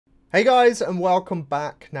Hey guys, and welcome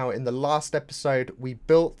back. Now, in the last episode, we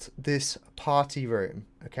built this party room,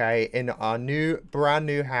 okay, in our brand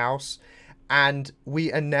new house, and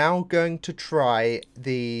we are now going to try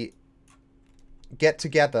the get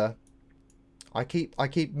together. I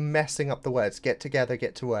keep messing up the words. Get together,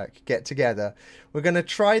 get to work, get together. We're going to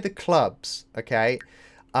try the clubs, okay?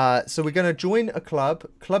 So we're going to join a club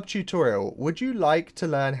tutorial. Would you like to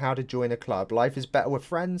learn how to join a club? Life is better with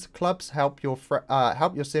friends. Clubs help your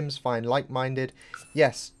Sims find like-minded.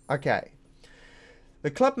 Yes. Okay.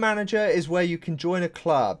 The club manager is where you can join a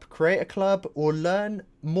club, create a club, or learn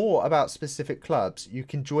more about specific clubs. You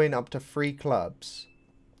can join up to 3 clubs.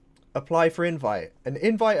 Apply for invite. An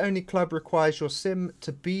invite-only club requires your sim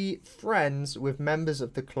to be friends with members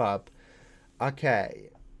of the club. Okay.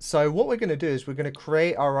 So what we're going to do is we're going to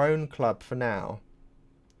create our own club for now.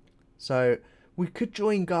 So we could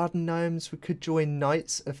join Garden Gnomes, we could join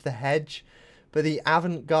Knights of the Hedge, but the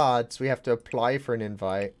Avant-Gardes we have to apply for an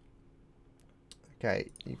invite. Okay,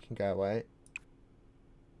 you can go away.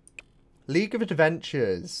 League of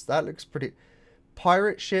Adventures, that looks pretty...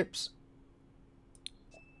 Pirate ships...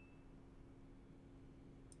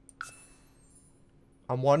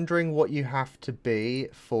 I'm wondering what you have to be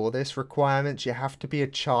for this requirement. You have to be a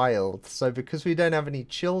child. So because we don't have any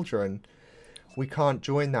children, we can't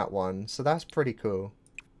join that one. So that's pretty cool.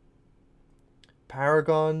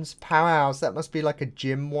 Paragons, Powerhouse. That must be like a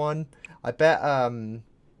gym one. I bet.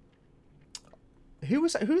 Who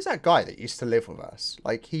was that guy that used to live with us?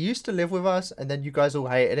 Like, he used to live with us, and then you guys all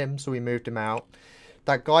hated him, so we moved him out.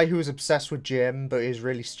 That guy who was obsessed with gym, but he was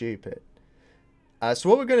really stupid. So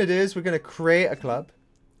what we're going to do is we're going to create a club.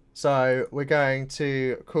 So we're going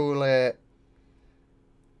to call it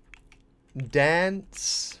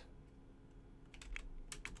Dance,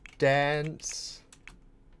 Dance,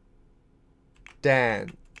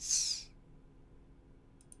 Dance.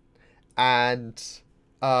 And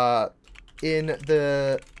in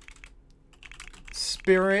the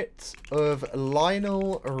spirit of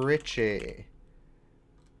Lionel Richie,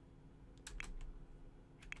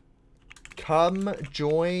 come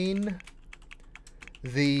join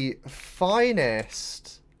the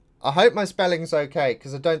finest. I hope my spelling's okay,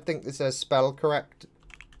 because I don't think this says spell correct.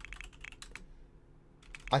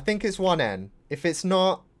 I think it's one N. If it's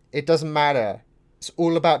not, it doesn't matter. It's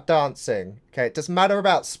all about dancing. Okay, it doesn't matter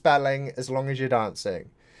about spelling as long as you're dancing.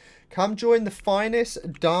 Come join the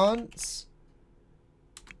finest dance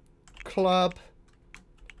club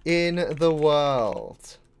in the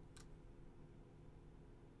world.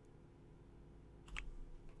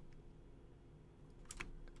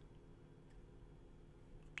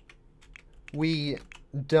 We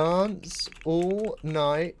dance all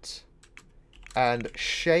night and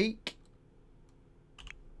shake,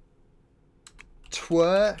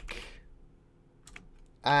 twerk,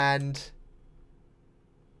 and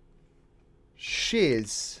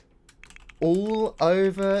shiz all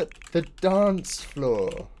over the dance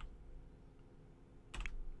floor.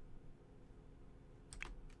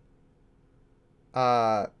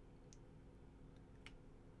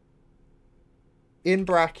 In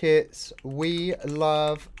brackets, we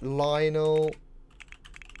love Lionel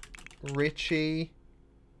Richie,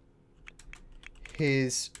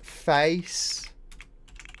 his face,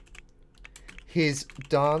 his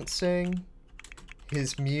dancing,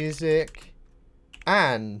 his music,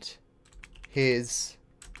 and his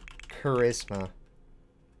charisma.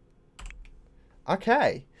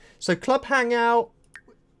 Okay, so club hangout,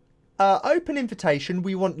 open invitation.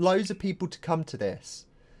 We want loads of people to come to this.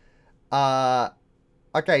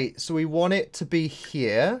 Okay, so we want it to be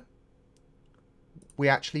here. We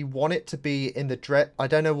actually want it to be in the I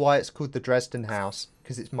don't know why it's called the Dresden house,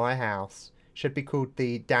 because it's my house. Should be called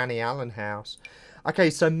the Danny Allen house. Okay,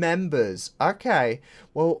 so members. Okay,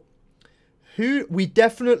 well, we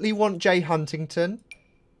definitely want Jay Huntington.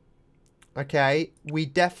 Okay, we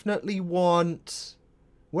definitely want...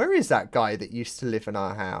 Where is that guy that used to live in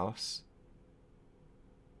our house?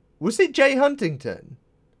 Was it Jay Huntington?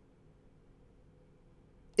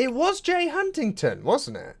 It was Jay Huntington,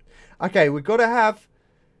 wasn't it? Okay, we've got to have...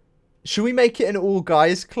 Should we make it an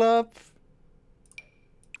all-guys club?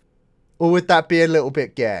 Or would that be a little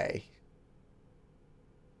bit gay?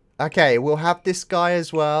 Okay, we'll have this guy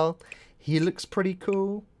as well. He looks pretty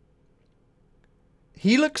cool.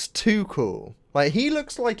 He looks too cool. Like, he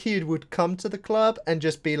looks like he would come to the club and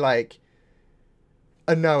just be like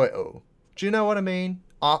a know-it-all. Do you know what I mean?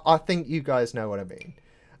 I think you guys know what I mean.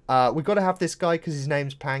 We've got to have this guy because his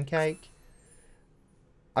name's Pancake.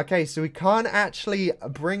 Okay, so we can't actually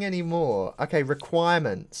bring any more. Okay,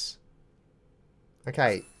 requirements.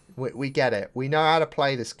 Okay, we get it. We know how to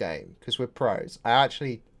play this game because we're pros.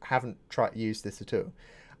 haven't tried used this at all.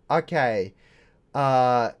 Okay.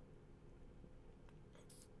 I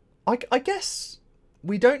guess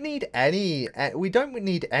we don't need any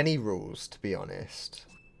rules, to be honest.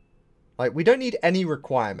 Like, we don't need any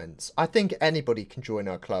requirements. I think anybody can join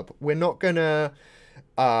our club. We're not gonna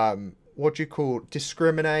what do you call,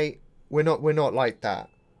 discriminate. We're not like that.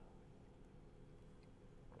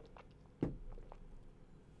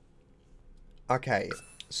 Okay.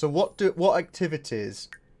 So what activities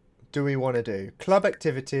do we want to do? Club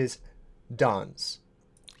activities, dance.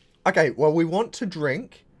 Okay, well, we want to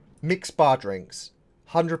drink, mix bar drinks,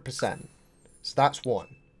 100%. So that's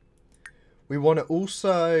one. We want to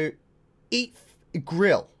also eat,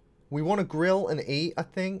 grill. We want to grill and eat, I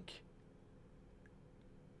think.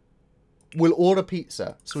 We'll order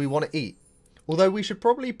pizza, so we want to eat. Although we should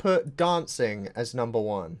probably put dancing as number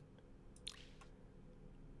one.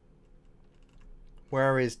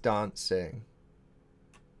 Where is dancing?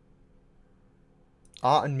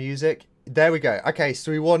 Art and music. There we go. Okay,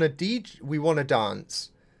 so we want to dance.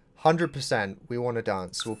 100% we want to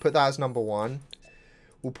dance. So we'll put that as number one.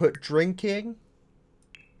 We'll put drinking.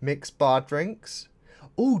 Mix bar drinks.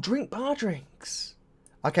 Oh, drink bar drinks.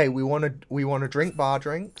 Okay, we want to drink bar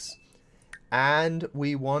drinks. And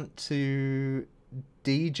we want to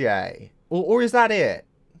DJ. Or is that it?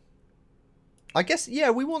 I guess, yeah,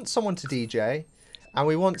 we want someone to DJ. And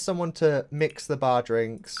we want someone to mix the bar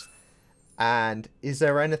drinks. And is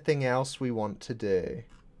there anything else we want to do?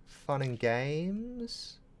 Fun and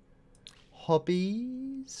games?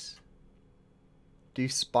 Hobbies? Do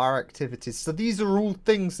spar activities. So these are all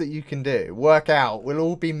things that you can do. Work out. We'll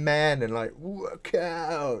all be men and like, work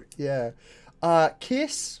out. Yeah.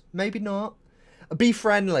 Kiss? Maybe not. Be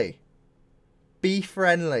friendly. Be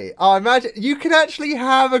friendly. Oh, imagine you can actually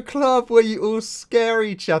have a club where you all scare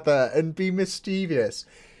each other and be mischievous.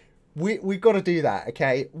 We got to do that,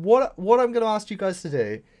 okay? What I'm going to ask you guys to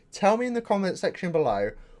do, tell me in the comment section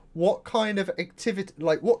below what kind of activity,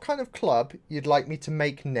 like what kind of club you'd like me to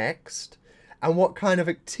make next, and what kind of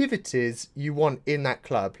activities you want in that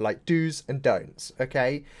club, like do's and don'ts,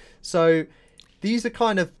 okay? So these are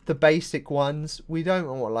kind of the basic ones. We don't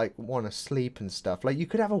want to sleep and stuff. Like, you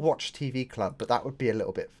could have a watch TV club, but that would be a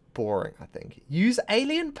little bit boring, I think. Use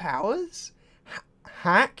alien powers?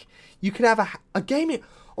 Hack? You could have a gaming...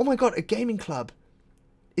 Oh my god, a gaming club.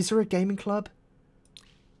 Is there a gaming club?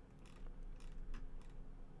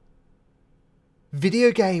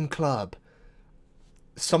 Video game club.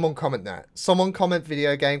 Someone comment that. Someone comment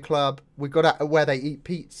video game club. We got where they eat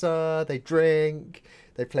pizza, they drink,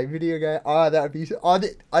 they play video game. Ah, that would be.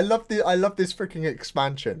 I love this freaking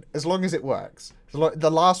expansion. As long as it works. The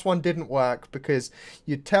last one didn't work because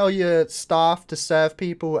you tell your staff to serve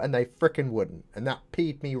people and they freaking wouldn't, and that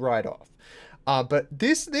peed me right off. But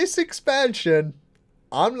this expansion,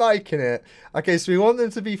 I'm liking it. Okay, so we want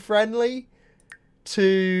them to be friendly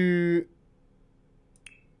to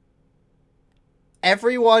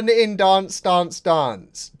everyone in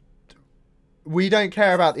Dance. We don't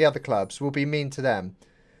care about the other clubs. We'll be mean to them.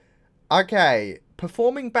 Okay.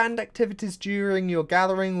 Performing band activities during your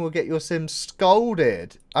gathering will get your Sims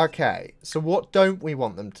scolded. Okay. So what don't we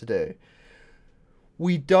want them to do?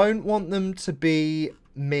 We don't want them to be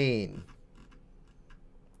mean.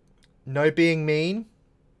 No being mean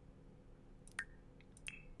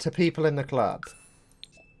to people in the club.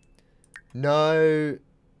 No.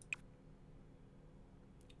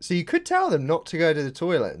 So you could tell them not to go to the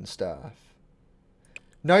toilet and stuff.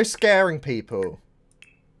 No scaring people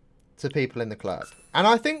to people in the club. And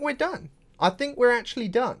I think we're done. I think we're actually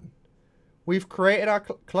done. We've created our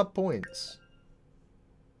club points.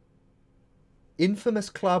 Infamous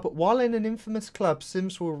club. While in an infamous club,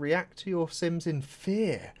 Sims will react to your Sims in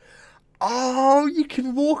fear. Oh, you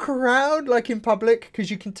can walk around like in public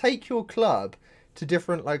because you can take your club to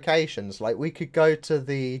different locations. Like we could go to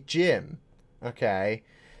the gym. Okay.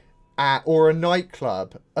 Or a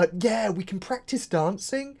nightclub. Yeah, we can practice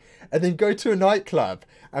dancing and then go to a nightclub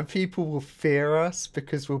and people will fear us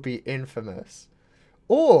because we'll be infamous.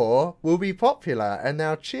 Or we'll be popular and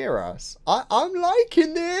they'll cheer us. I'm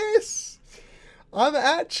liking this. I'm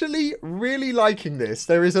actually really liking this.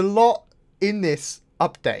 There is a lot in this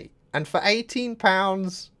update. And for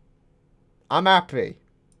 £18, I'm happy.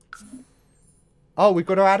 Oh, we've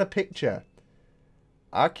got to add a picture.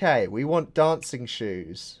 Okay, we want dancing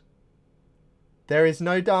shoes. There is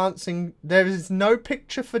no dancing. There is no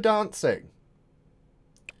picture for dancing.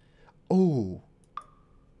 Ooh.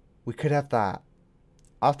 We could have that.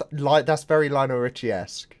 That's very Lionel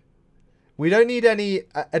Richie-esque. We don't need any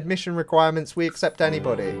admission requirements. We accept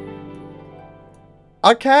anybody.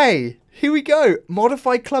 Okay, here we go.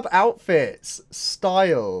 Modify club outfits.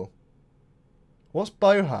 Style. What's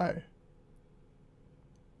boho?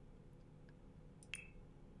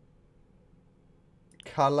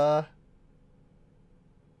 Color.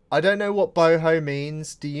 I don't know what boho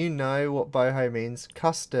means. Do you know what boho means?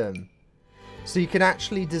 Custom. So you can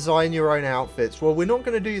actually design your own outfits. Well, we're not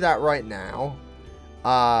going to do that right now.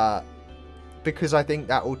 Because I think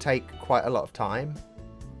that will take quite a lot of time.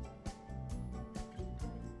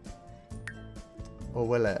 Or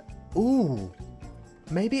will it? Ooh.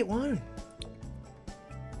 Maybe it won't.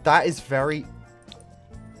 That is very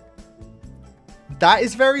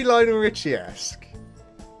Lionel Richie-esque.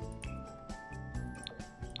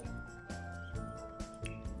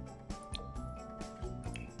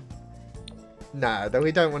 No, though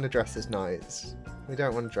we don't want to dress as knights. We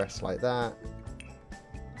don't want to dress like that.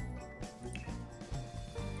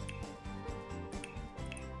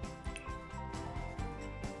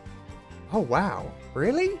 Oh wow,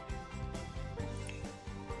 really?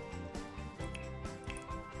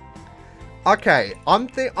 Okay, I'm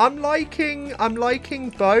liking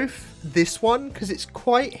both this one because it's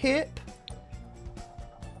quite hip.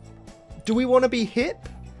 Do we want to be hip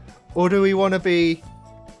or do we want to be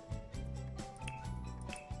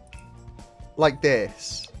like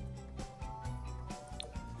this?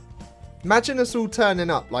 Imagine us all turning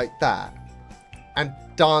up like that and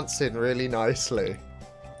dancing really nicely.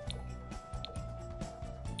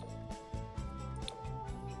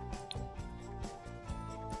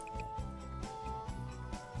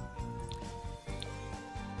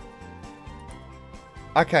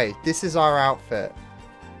 Okay, this is our outfit.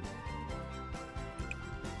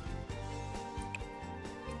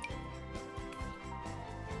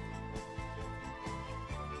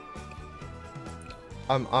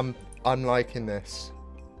 I'm liking this.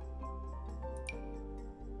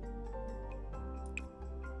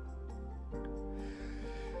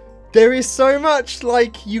 There is so much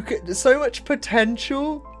so much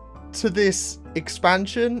potential to this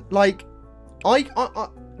expansion. Like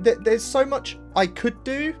there's so much I could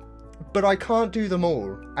do, but I can't do them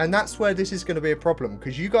all. And that's where this is going to be a problem,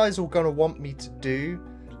 because you guys are going to want me to do,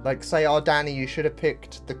 like, say, oh, Danny, you should have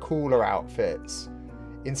picked the cooler outfits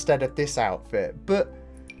instead of this outfit. But,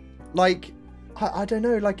 like, I don't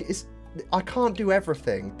know, like, I can't do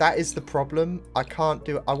everything. That is the problem. I can't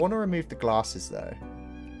do it. I want to remove the glasses, though.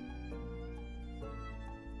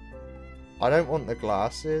 I don't want the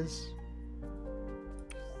glasses.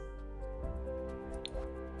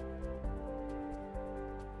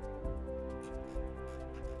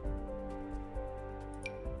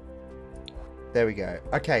 There we go.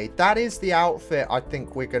 Okay, that is the outfit I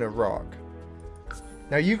think we're going to rock.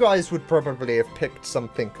 Now, you guys would probably have picked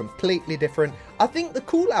something completely different. I think the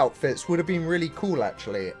cool outfits would have been really cool,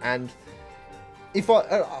 actually. And if I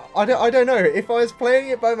don't know. If I was playing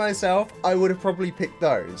it by myself, I would have probably picked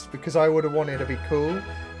those because I would have wanted to be cool.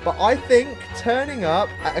 But I think turning up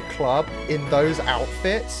at a club in those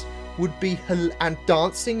outfits would be... and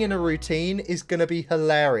dancing in a routine is going to be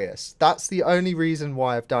hilarious. That's the only reason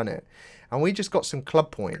why I've done it. And we just got some club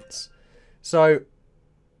points. So,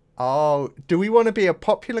 oh, do we want to be a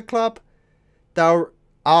popular club? Or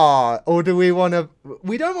do we want to...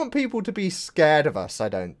 We don't want people to be scared of us, I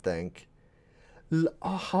don't think.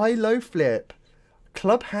 High-low flip.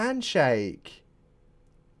 Club handshake.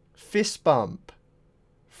 Fist bump.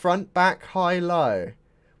 Front, back, high-low.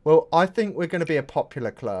 Well, I think we're going to be a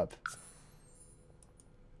popular club.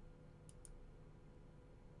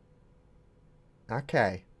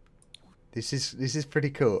 Okay. This is pretty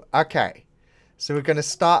cool. Okay. So we're going to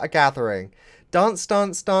start a gathering. Dance,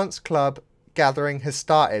 dance, dance club gathering has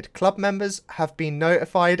started. Club members have been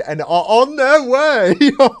notified and are on their way.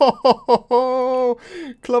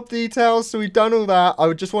 Club details. So we've done all that. I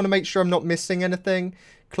would just want to make sure I'm not missing anything.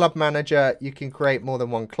 Club manager. You can create more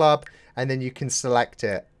than one club and then you can select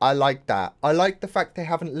it. I like that. I like the fact they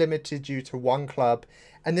haven't limited you to one club.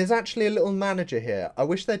 And there's actually a little manager here. I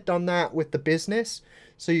wish they'd done that with the business.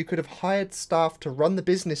 So you could have hired staff to run the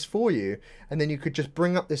business for you. And then you could just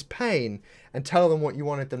bring up this pane and tell them what you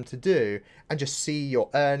wanted them to do. And just see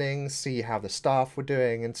your earnings, see how the staff were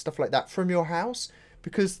doing and stuff like that from your house.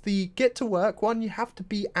 Because the get to work one, you have to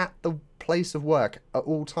be at the place of work at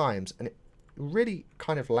all times. And it really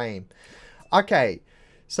kind of lame. Okay,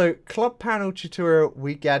 so club panel tutorial,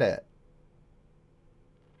 we get it.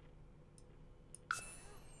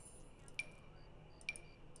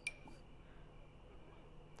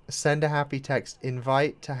 Send a happy text.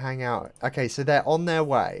 Invite to hang out. Okay, so they're on their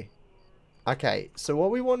way. Okay, so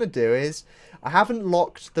what we want to do is... I haven't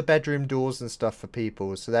locked the bedroom doors and stuff for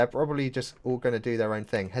people, so they're probably just all going to do their own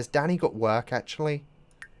thing. Has Danny got work, actually?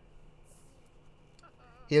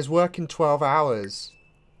 He is working 12 hours.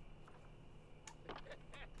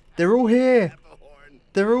 They're all here.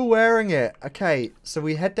 They're all wearing it. Okay, so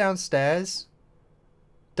we head downstairs.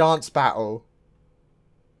 Dance battle.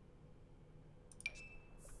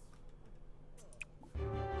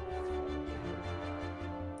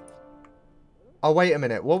 Oh, wait a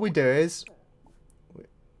minute. What we do is...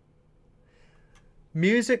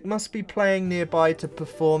 music must be playing nearby to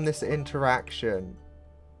perform this interaction.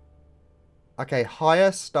 Okay,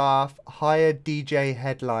 hire staff, hire DJ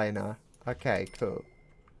headliner. Okay, cool.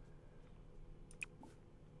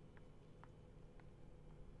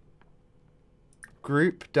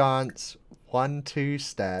 Group dance, 1-2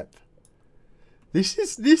 step. This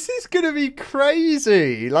is gonna be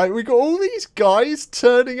crazy. Like, we got all these guys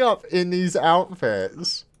turning up in these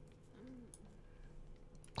outfits.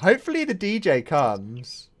 Hopefully the DJ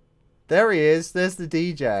comes. There he is. There's the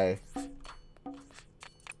DJ.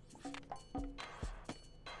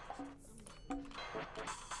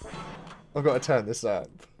 I've got to turn this up.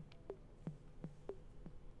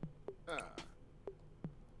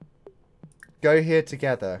 Go here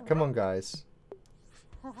together. Come on, guys.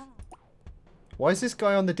 Why is this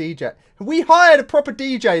guy on the DJ? We hired a proper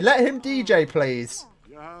DJ. Let him DJ, please.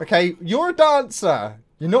 Okay, you're a dancer.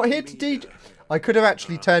 You're not here to DJ. I could have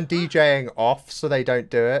actually turned DJing off so they don't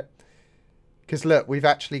do it. Because look, we've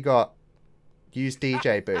actually got use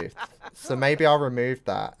DJ booth. So maybe I'll remove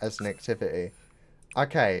that as an activity.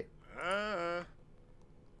 Okay.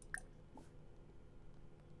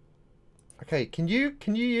 Okay, can you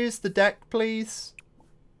use the deck, please?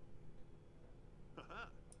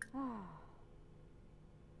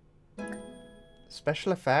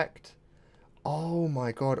 Special effect. Oh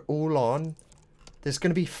my god, all on. There's going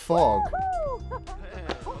to be fog.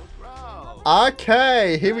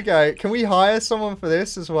 Okay, here we go. Can we hire someone for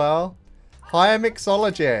this as well? Hire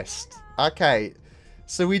mixologist. Okay,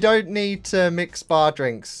 so we don't need to mix bar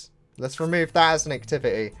drinks. Let's remove that as an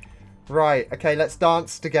activity. Right, okay, let's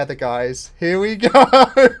dance together, guys. Here we go.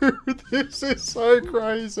 This is so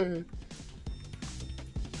crazy.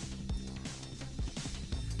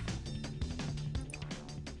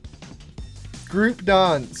 Group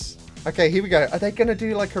dance. Okay, here we go. Are they going to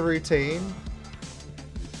do like a routine?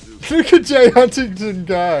 Look at Jay Huntington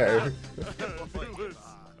go.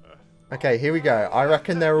 Okay, here we go. I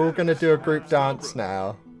reckon they're all going to do a group dance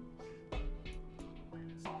now.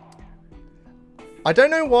 I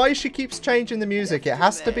don't know why she keeps changing the music. It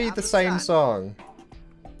has to be the same song.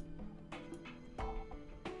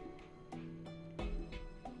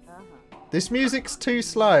 This music's too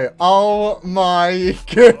slow. Oh my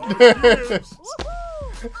goodness.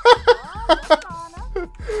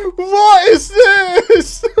 What is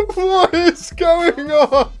this? What is going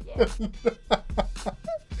on?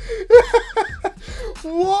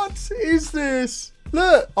 What is this?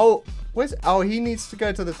 Look. Oh, where's... oh, he needs to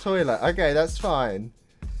go to the toilet. Okay, that's fine.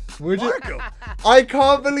 I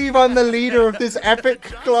can't believe I'm the leader of this epic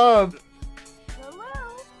club.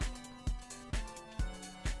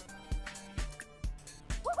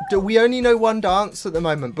 We only know one dance at the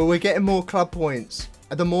moment, but we're getting more club points.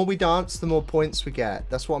 And the more we dance, the more points we get.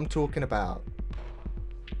 That's what I'm talking about.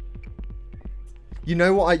 You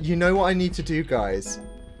know what I need to do, guys?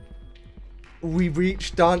 We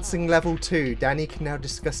reached dancing level 2. Danny can now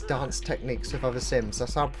discuss dance techniques with other Sims.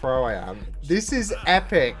 That's how pro I am. This is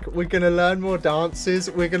epic. We're going to learn more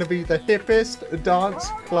dances. We're going to be the hippest dance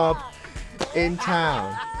club in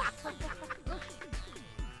town.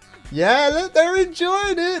 Yeah, look, they're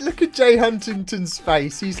enjoying it. Look at Jay Huntington's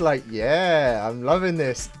face. He's like, yeah, I'm loving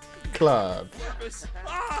this club.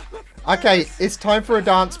 Okay, it's time for a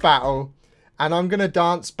dance battle. And I'm going to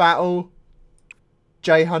dance battle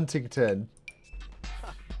Jay Huntington.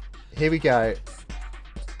 Here we go.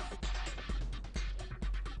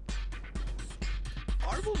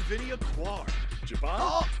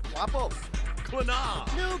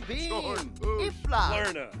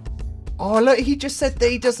 Oh, look, he just said that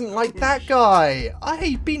he doesn't like that guy.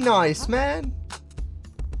 Hey, be nice, man.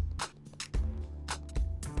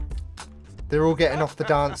 They're all getting off the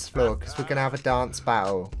dance floor because we're going to have a dance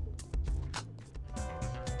battle.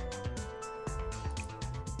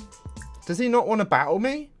 Does he not want to battle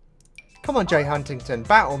me? Come on, Jay Huntington,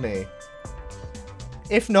 battle me.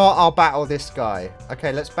 If not, I'll battle this guy.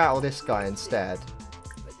 Okay, let's battle this guy instead.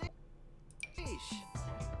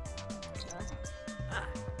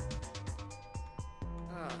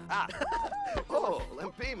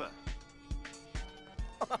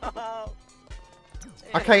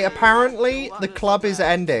 Okay, apparently the club is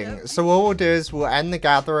ending. So what we'll do is we'll end the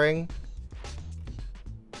gathering.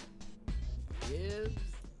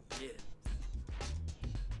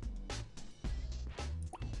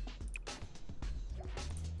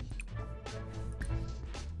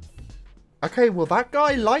 Okay, well that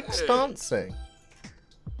guy likes dancing.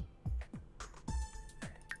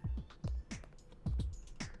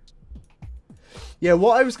 Yeah,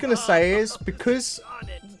 what I was going to say is, because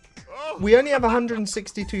we only have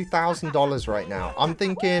 $162,000 right now, I'm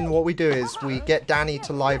thinking what we do is we get Danny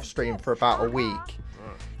to live stream for about a week,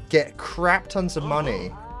 get crap tons of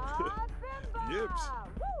money.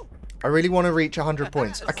 I really want to reach 100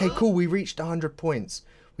 points. Okay, cool, we reached 100 points.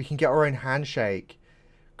 We can get our own handshake.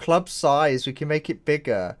 Club size, we can make it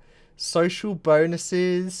bigger. Social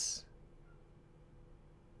bonuses.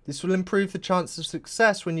 This will improve the chance of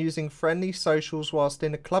success when using friendly socials whilst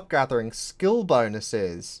in a club gathering. Skill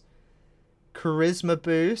bonuses. Charisma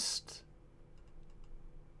boost.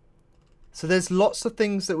 So there's lots of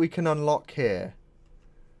things that we can unlock here.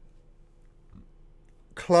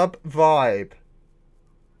 Club vibe.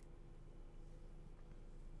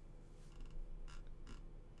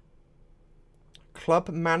 Club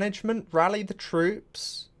management. Rally the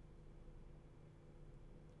troops.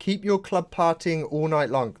 Keep your club partying all night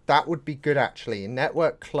long. That would be good, actually.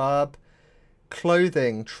 Network club.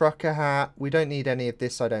 Clothing. Trucker hat. We don't need any of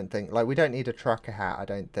this, I don't think. Like, we don't need a trucker hat, I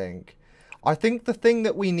don't think. I think the thing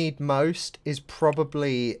that we need most is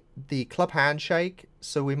probably the club handshake.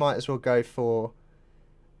 So we might as well go for...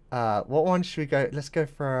 what one should we go? Let's go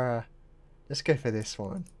for this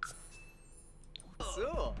one.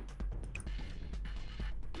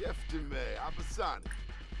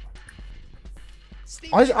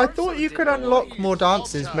 I thought you could unlock more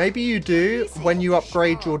dances. Maybe you do when you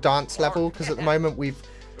upgrade your dance level, because at the moment we've...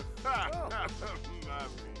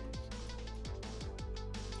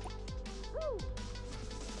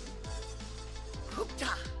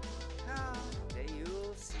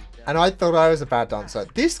 And I thought I was a bad dancer.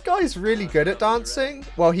 This guy's really good at dancing.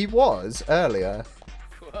 Well, he was earlier.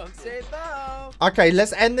 Okay,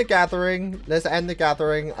 let's end the gathering. Let's end the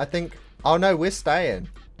gathering. I think... Oh no, we're staying.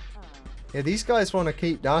 Yeah, these guys want to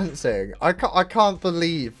keep dancing. I can't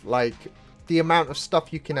believe, like, the amount of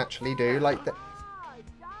stuff you can actually do. Like,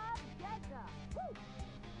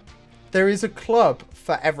 there is a club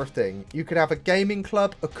for everything. You could have a gaming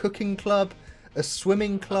club, a cooking club, a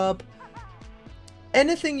swimming club.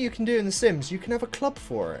 Anything you can do in The Sims, you can have a club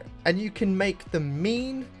for it. And you can make them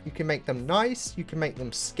mean, you can make them nice, you can make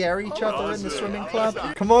them scare each other in the swimming club.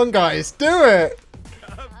 Come on, guys, do it!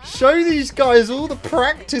 Show these guys all the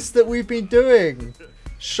practice that we've been doing.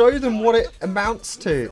 Show them what it amounts to.